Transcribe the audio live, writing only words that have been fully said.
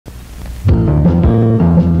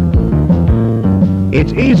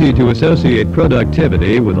It's easy to associate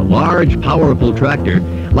productivity with a large, powerful tractor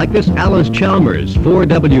like this Allis Chalmers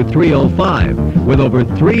 4W305 with over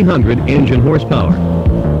 300 engine horsepower.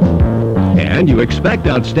 And you expect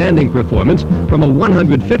outstanding performance from a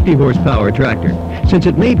 150 horsepower tractor, since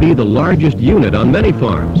it may be the largest unit on many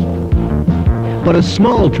farms. But a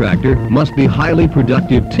small tractor must be highly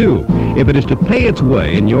productive too, if it is to pay its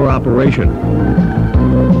way in your operation.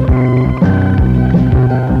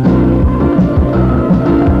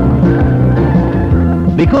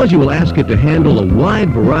 Because you will ask it to handle a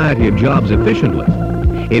wide variety of jobs efficiently,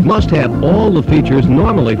 it must have all the features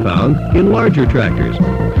normally found in larger tractors,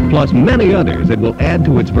 plus many others that will add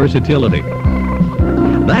to its versatility.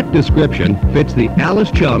 That description fits the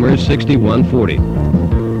Allis Chalmers 6140.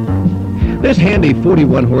 This handy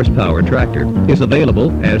 41 horsepower tractor is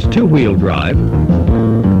available as two-wheel drive,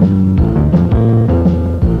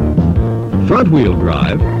 front-wheel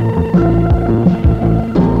drive,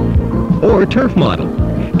 or turf model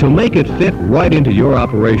to make it fit right into your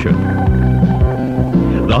operation.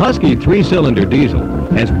 The Husky 3-cylinder diesel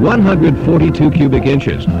has 142 cubic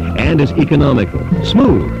inches and is economical,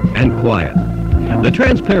 smooth, and quiet. The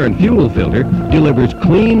transparent fuel filter delivers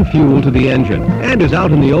clean fuel to the engine and is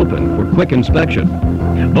out in the open for quick inspection.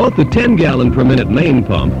 Both the 10-gallon per minute main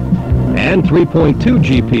pump and 3.2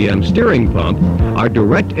 GPM steering pump are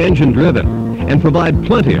direct engine driven and provide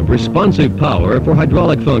plenty of responsive power for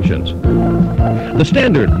hydraulic functions. The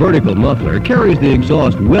standard vertical muffler carries the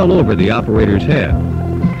exhaust well over the operator's head.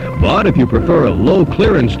 But if you prefer a low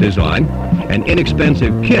clearance design, an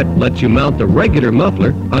inexpensive kit lets you mount the regular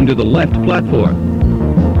muffler under the left platform.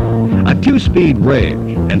 A 2-speed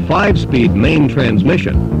range and 5-speed main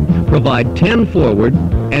transmission provide 10 forward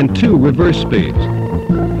and 2 reverse speeds.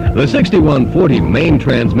 The 6140 main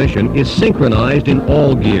transmission is synchronized in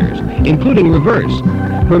all gears, including reverse,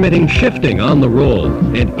 permitting shifting on the roll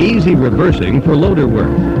and easy reversing for loader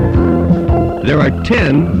work. There are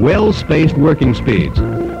 10 well-spaced working speeds,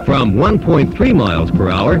 from 1.3 miles per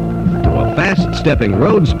hour to a fast-stepping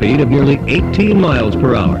road speed of nearly 18 miles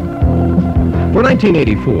per hour. For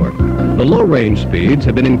 1984, the low-range speeds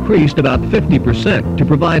have been increased about 50% to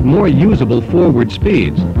provide more usable forward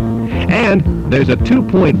speeds. And there's a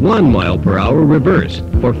 2.1 mile per hour reverse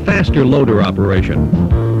for faster loader operation.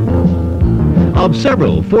 Of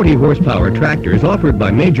several 40 horsepower tractors offered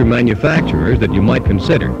by major manufacturers that you might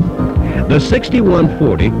consider, the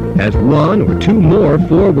 6140 has 1 or 2 more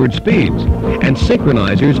forward speeds, and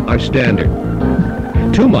synchronizers are standard.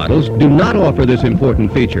 2 models do not offer this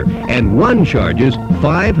important feature, and one charges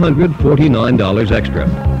 $549 extra.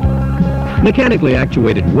 Mechanically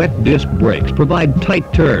actuated wet disc brakes provide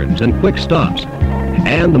tight turns and quick stops,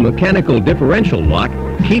 and the mechanical differential lock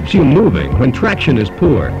keeps you moving when traction is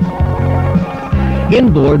poor.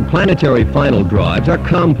 Inboard planetary final drives are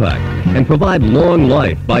compact and provide long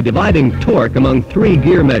life by dividing torque among 3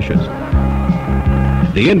 gear meshes.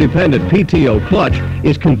 The independent PTO clutch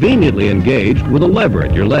is conveniently engaged with a lever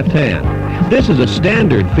at your left hand. This is a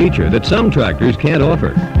standard feature that some tractors can't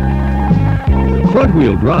offer.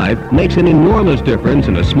 Front-wheel drive makes an enormous difference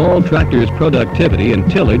in a small tractor's productivity in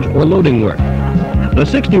tillage or loading work. The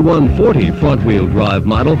 6140 front-wheel drive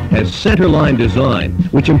model has centerline design,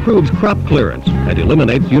 which improves crop clearance and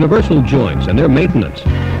eliminates universal joints and their maintenance.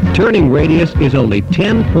 Turning radius is only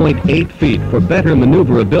 10.8 feet for better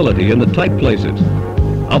maneuverability in the tight places.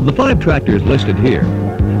 Of the 5 tractors listed here,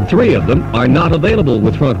 3 of them are not available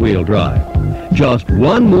with front-wheel drive. Just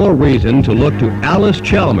one more reason to look to Allis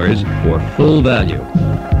Chalmers for full value.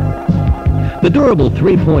 The durable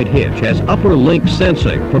 3-point hitch has upper link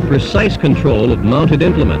sensing for precise control of mounted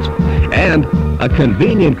implements, and a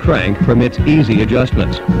convenient crank permits easy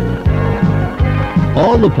adjustments.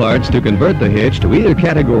 All the parts to convert the hitch to either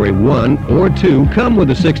Category 1 or 2 come with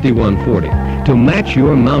the 6140 to match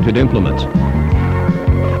your mounted implements.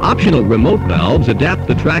 Optional remote valves adapt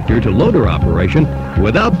the tractor to loader operation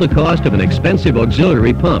without the cost of an expensive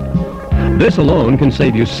auxiliary pump. This alone can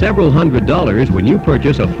save you several $100s when you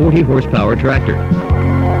purchase a 40 horsepower tractor.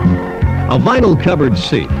 A vinyl covered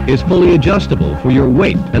seat is fully adjustable for your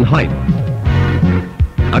weight and height.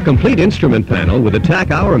 A complete instrument panel with a tach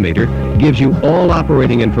hour meter gives you all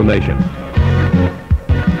operating information.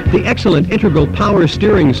 The excellent integral power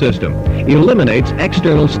steering system eliminates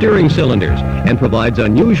external steering cylinders and provides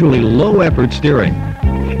unusually low effort steering.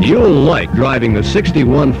 You'll like driving the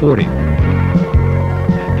 6140.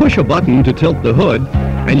 Push a button to tilt the hood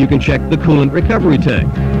and you can check the coolant recovery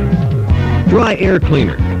tank, dry air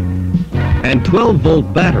cleaner, and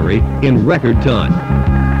 12-volt battery in record time.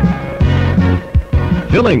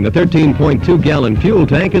 Filling the 13.2-gallon fuel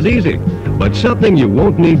tank is easy, but something you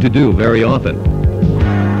won't need to do very often.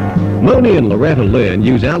 Mooney and Loretta Lynn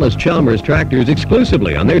use Allis Chalmers tractors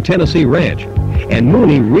exclusively on their Tennessee ranch, and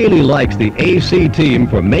Mooney really likes the AC team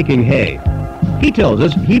for making hay. He tells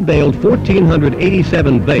us he baled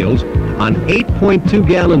 1,487 bales on 8.2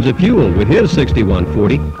 gallons of fuel with his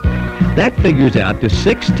 6140. That figures out to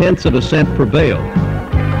 0.6 of a cent per bale.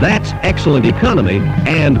 That's excellent economy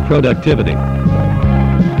and productivity.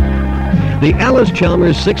 The Allis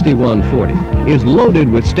Chalmers 6140 is loaded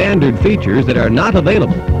with standard features that are not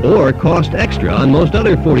available or cost extra on most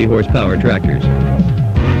other 40 horsepower tractors.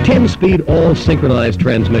 10-speed all-synchronized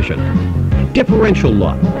transmission, differential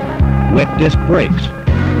lock, wet disc brakes,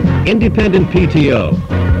 independent PTO,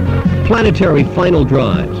 planetary final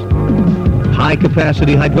drives,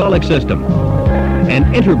 high-capacity hydraulic system,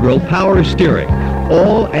 and integral power steering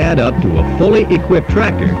all add up to a fully equipped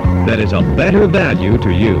tractor that is a better value to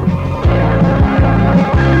you.